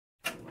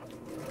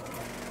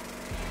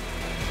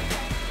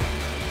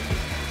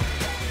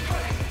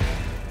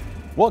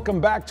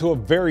Welcome back to a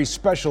very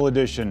special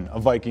edition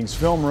of Vikings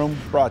Film Room,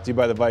 brought to you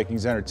by the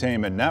Vikings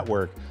Entertainment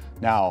Network.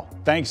 Now,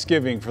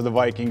 Thanksgiving for the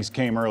Vikings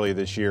came early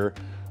this year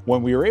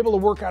when we were able to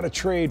work out a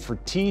trade for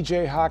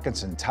TJ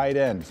Hockenson, tight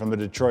end from the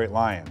Detroit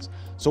Lions.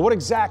 So what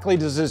exactly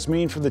does this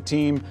mean for the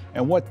team,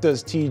 and what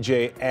does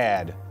TJ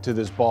add to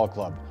this ball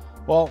club?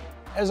 Well,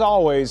 as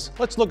always,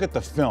 let's look at the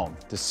film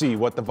to see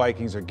what the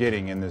Vikings are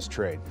getting in this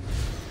trade.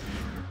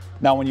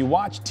 Now, when you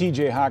watch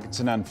TJ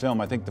Hockenson on film,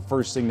 I think the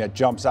first thing that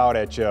jumps out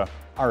at you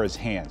are his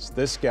hands.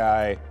 This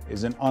guy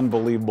is an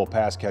unbelievable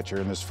pass catcher.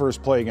 In this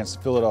first play against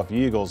the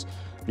Philadelphia Eagles,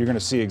 you're going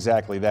to see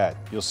exactly that.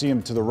 You'll see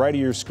him to the right of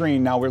your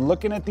screen. Now we're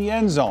looking at the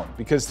end zone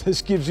because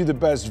this gives you the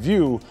best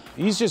view.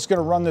 He's just going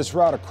to run this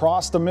route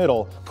across the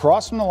middle,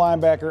 cross from the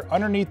linebacker,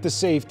 underneath the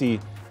safety,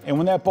 and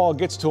when that ball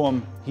gets to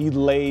him, he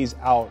lays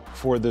out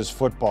for this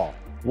football.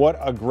 What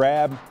a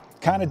grab.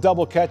 Kind of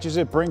double catches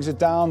it, brings it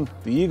down.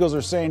 The Eagles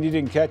are saying he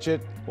didn't catch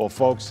it. Well,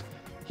 folks,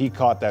 he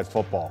caught that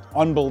football.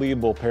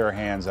 Unbelievable pair of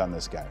hands on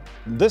this guy.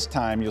 This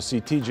time, you'll see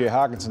TJ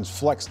Hockenson's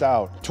flexed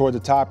out toward the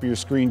top of your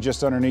screen,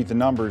 just underneath the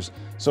numbers.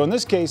 So in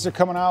this case, they're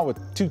coming out with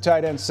two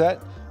tight end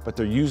set, but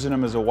they're using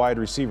him as a wide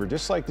receiver,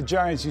 just like the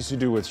Giants used to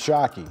do with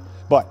Shockey.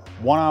 But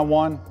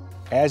one-on-one,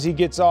 as he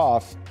gets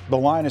off the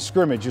line of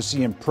scrimmage, you'll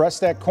see him press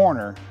that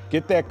corner,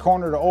 get that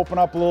corner to open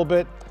up a little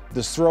bit.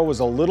 This throw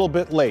was a little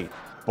bit late,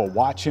 but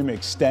watch him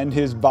extend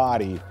his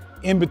body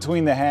in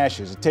between the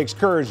hashes. It takes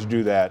courage to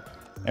do that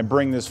and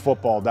bring this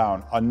football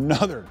down.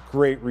 Another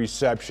great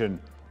reception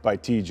by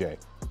TJ.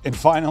 And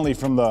finally,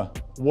 from the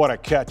what a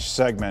catch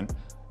segment,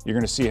 you're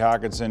gonna see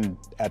Hockenson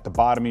at the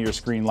bottom of your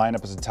screen line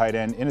up as a tight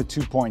end in a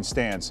two-point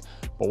stance.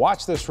 But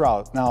watch this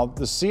route. Now,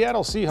 the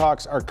Seattle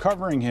Seahawks are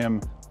covering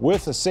him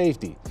with a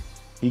safety.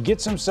 He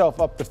gets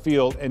himself up the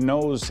field and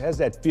has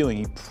that feeling.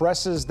 He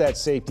presses that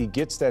safety,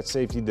 gets that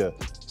safety to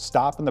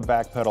stop in the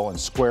back pedal and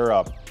square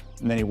up.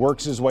 And then he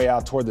works his way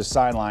out toward the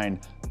sideline.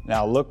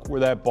 Now look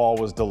where that ball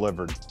was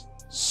delivered.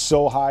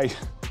 So high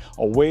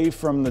away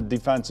from the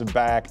defensive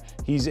back,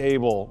 he's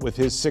able, with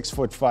his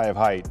 6'5"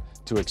 height,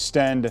 to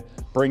extend,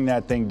 bring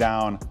that thing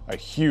down. A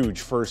huge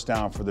first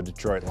down for the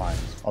Detroit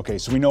Lions. Okay,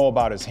 so we know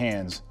about his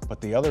hands,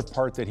 but the other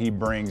part that he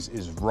brings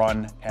is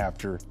run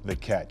after the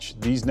catch.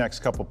 These next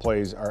couple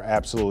plays are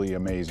absolutely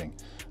amazing.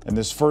 And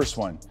this first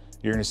one,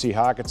 you're gonna see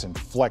Hockenson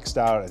flexed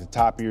out at the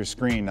top of your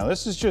screen. Now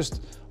this is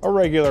just a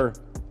regular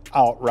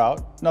out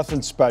route,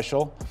 nothing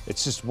special.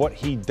 It's just what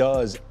he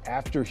does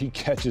after he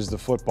catches the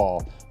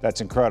football.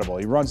 That's incredible.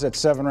 He runs that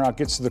 7 route,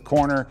 gets to the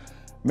corner,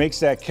 makes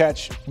that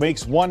catch,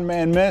 makes one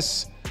man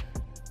miss,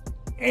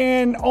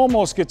 and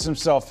almost gets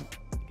himself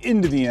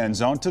into the end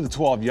zone to the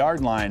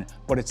 12-yard line,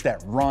 but it's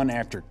that run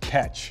after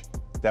catch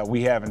that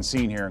we haven't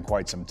seen here in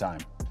quite some time.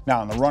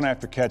 Now in the run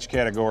after catch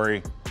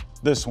category,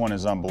 this one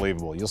is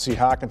unbelievable. You'll see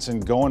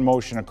Hockenson go in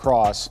motion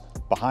across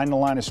behind the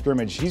line of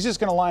scrimmage. He's just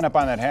gonna line up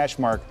on that hash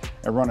mark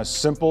and run a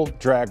simple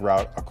drag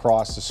route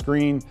across the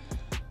screen.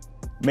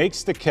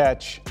 Makes the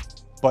catch,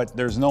 but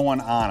there's no one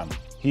on him.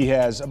 He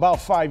has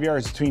about 5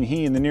 yards between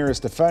he and the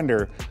nearest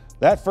defender.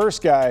 That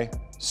first guy,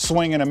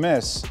 swing and a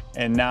miss,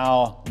 and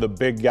now the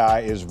big guy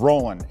is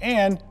rolling.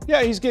 And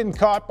yeah, he's getting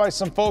caught by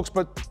some folks,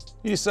 but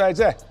he decides,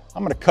 I'm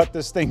gonna cut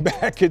this thing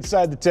back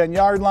inside the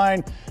 10-yard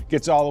line,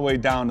 gets all the way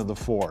down to the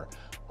 4.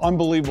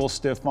 Unbelievable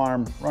stiff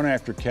arm, run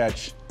after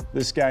catch.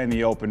 This guy in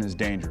the open is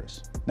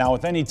dangerous. Now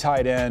with any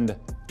tight end,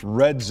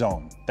 red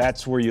zone,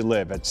 that's where you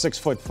live. At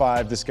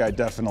 6'5", this guy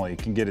definitely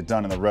can get it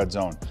done in the red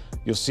zone.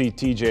 You'll see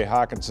TJ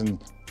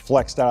Hockenson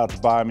flexed out at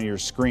the bottom of your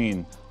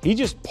screen. He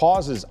just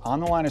pauses on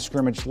the line of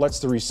scrimmage, lets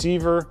the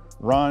receiver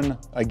run,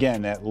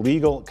 again, that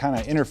legal kind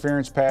of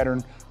interference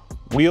pattern,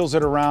 wheels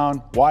it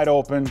around, wide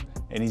open,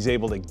 and he's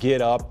able to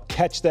get up,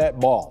 catch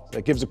that ball.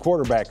 That gives the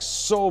quarterback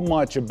so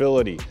much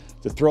ability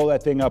to throw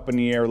that thing up in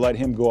the air, let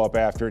him go up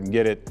after it and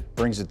get it,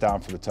 brings it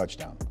down for the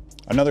touchdown.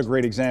 Another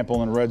great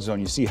example in red zone,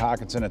 you see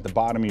Hockenson at the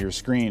bottom of your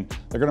screen.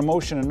 They're gonna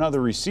motion another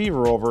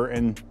receiver over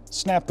and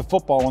snap the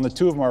football when the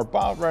two of them are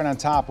about right on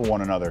top of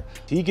one another.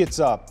 He gets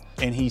up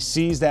and he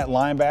sees that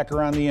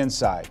linebacker on the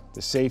inside,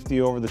 the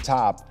safety over the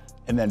top,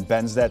 and then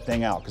bends that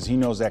thing out because he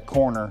knows that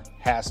corner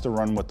has to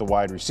run with the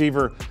wide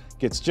receiver.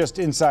 Gets just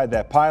inside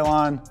that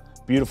pylon,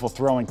 beautiful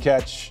throw and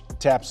catch,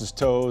 taps his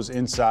toes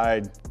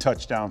inside,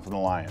 touchdown for the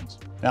Lions.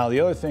 Now,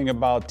 the other thing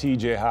about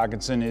TJ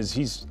Hockenson is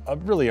he's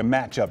really a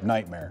matchup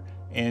nightmare.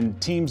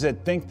 And teams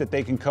that think that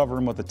they can cover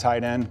him with a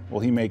tight end, well,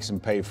 he makes them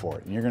pay for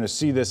it. And you're going to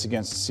see this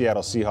against the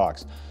Seattle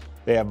Seahawks.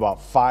 They have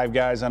about 5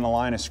 guys on the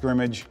line of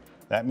scrimmage.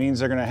 That means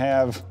they're going to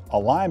have a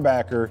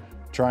linebacker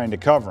trying to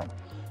cover him.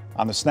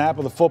 On the snap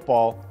of the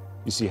football,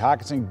 you see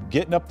Hockenson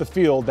getting up the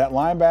field. That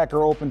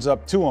linebacker opens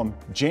up to him,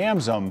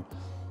 jams him,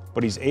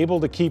 but he's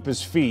able to keep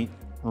his feet,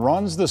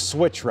 runs the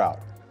switch route.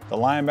 The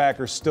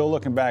linebacker still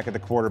looking back at the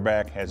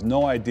quarterback, has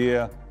no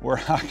idea where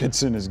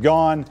Hockenson is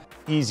gone.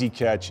 Easy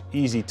catch,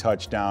 easy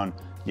touchdown.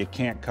 You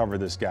can't cover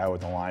this guy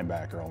with a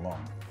linebacker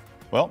alone.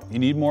 Well, you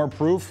need more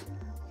proof?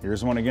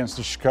 Here's one against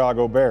the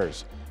Chicago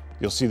Bears.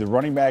 You'll see the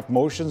running back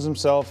motions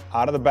himself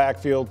out of the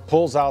backfield,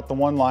 pulls out the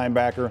one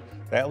linebacker.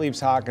 That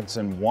leaves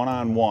Hockenson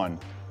one-on-one.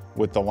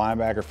 with the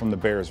linebacker from the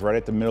Bears right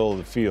at the middle of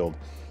the field.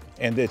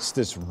 And it's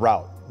this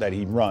route that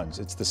he runs.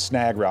 It's the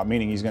snag route,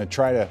 meaning he's going to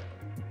try to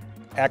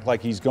act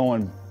like he's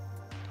going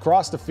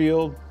across the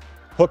field,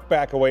 hook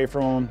back away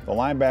from him, the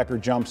linebacker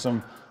jumps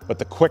him, but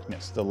the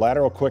quickness, the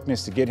lateral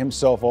quickness to get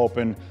himself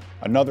open,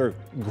 another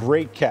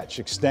great catch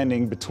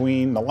extending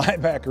between the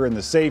linebacker and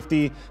the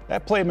safety.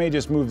 That play may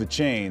just move the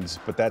chains,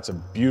 but that's a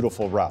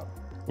beautiful route.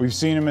 We've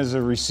seen him as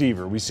a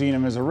receiver. We've seen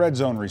him as a red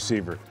zone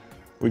receiver.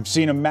 We've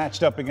seen him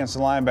matched up against the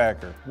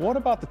linebacker. What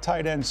about the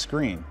tight end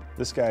screen?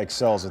 This guy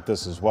excels at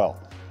this as well.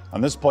 On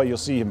this play, you'll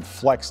see him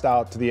flexed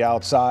out to the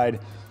outside.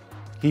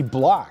 He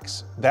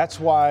blocks. That's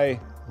why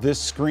this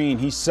screen,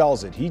 he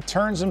sells it. He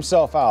turns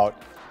himself out.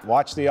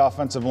 Watch the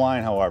offensive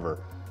line, however.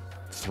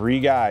 3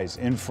 guys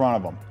in front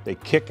of him. They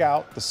kick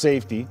out the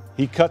safety.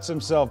 He cuts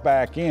himself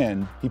back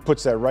in. He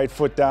puts that right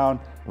foot down,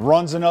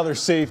 runs another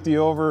safety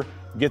over,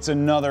 gets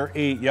another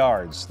 8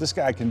 yards. This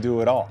guy can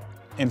do it all.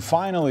 And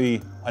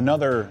finally,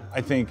 another,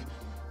 I think,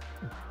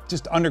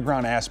 just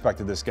underground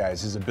aspect of this guy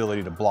is his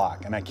ability to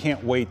block. And I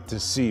can't wait to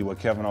see what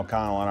Kevin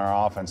O'Connell and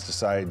our offense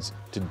decides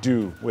to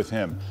do with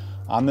him.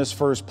 On this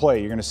first play,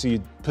 you're going to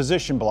see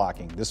position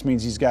blocking. This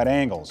means he's got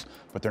angles,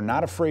 but they're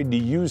not afraid to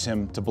use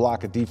him to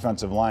block a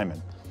defensive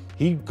lineman.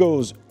 He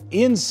goes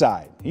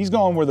inside. He's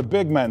going where the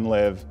big men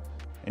live,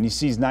 and he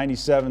sees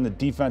 97, the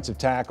defensive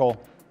tackle,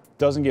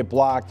 doesn't get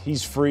blocked.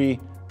 He's free.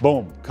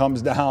 Boom,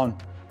 comes down,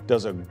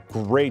 does a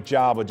great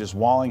job of just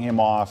walling him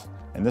off.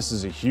 And this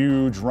is a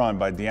huge run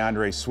by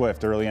DeAndre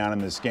Swift early on in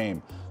this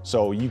game.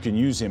 So you can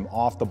use him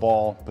off the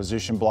ball,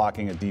 position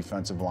blocking a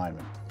defensive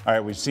lineman. All right,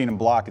 we've seen him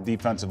block a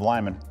defensive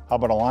lineman. How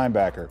about a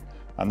linebacker?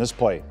 On this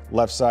play,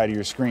 left side of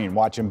your screen,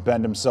 watch him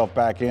bend himself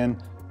back in,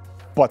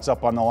 butts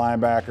up on the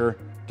linebacker,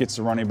 gets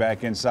the running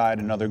back inside.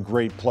 Another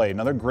great play,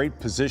 another great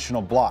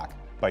positional block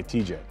by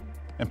TJ.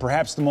 And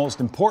perhaps the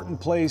most important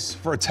place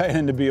for a tight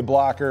end to be a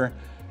blocker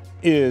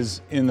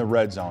is in the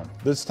red zone.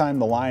 This time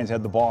the Lions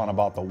had the ball on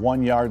about the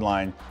 1 yard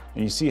line,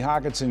 and you see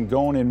Hockenson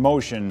going in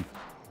motion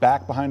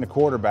back behind the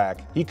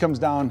quarterback. He comes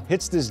down,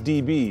 hits this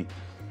DB,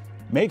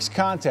 makes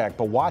contact,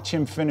 but watch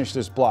him finish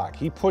this block.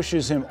 He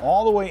pushes him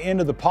all the way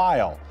into the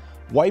pile,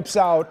 wipes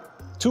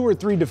out 2 or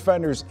 3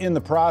 defenders in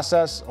the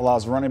process,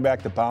 allows the running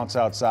back to bounce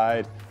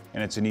outside,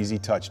 and it's an easy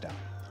touchdown.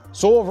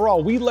 So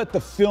overall, we let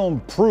the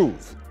film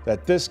prove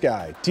that this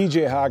guy,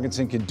 TJ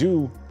Hockenson, can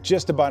do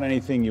just about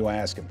anything you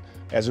ask him.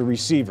 As a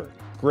receiver,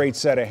 great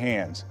set of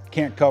hands,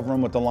 can't cover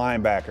him with the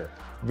linebacker,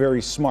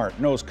 very smart,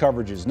 knows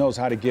coverages, knows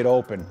how to get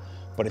open,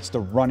 but it's the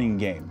running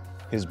game.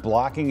 His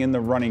blocking in the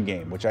running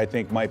game, which I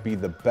think might be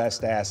the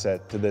best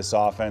asset to this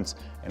offense,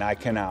 and I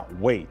cannot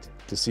wait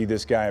to see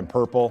this guy in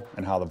purple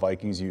and how the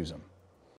Vikings use him.